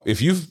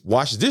If you've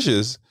washed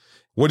dishes,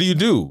 what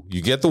do?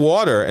 You get the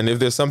water, and if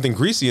there's something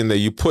greasy in there,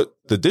 you put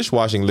the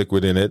dishwashing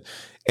liquid in it,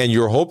 and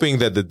you're hoping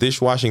that the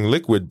dishwashing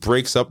liquid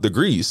breaks up the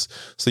grease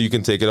so you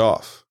can take it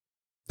off.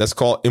 That's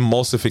called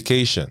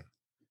emulsification.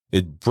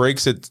 It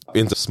breaks it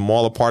into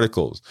smaller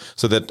particles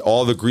so that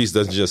all the grease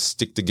doesn't just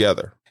stick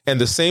together. And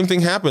the same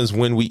thing happens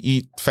when we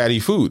eat fatty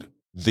food.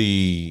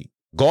 The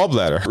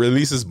gallbladder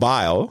releases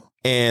bile,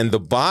 and the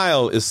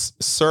bile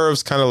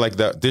serves kind of like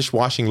the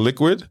dishwashing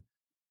liquid,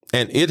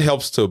 and it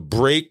helps to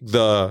break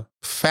the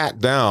fat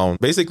down,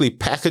 basically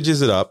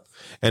packages it up,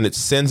 and it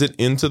sends it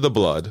into the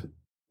blood.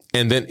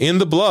 And then in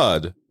the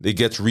blood, it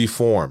gets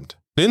reformed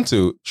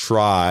into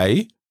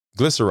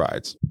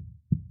triglycerides.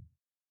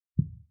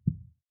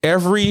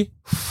 Every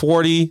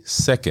 40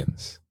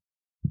 seconds,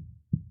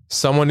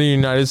 someone in the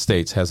United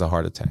States has a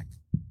heart attack.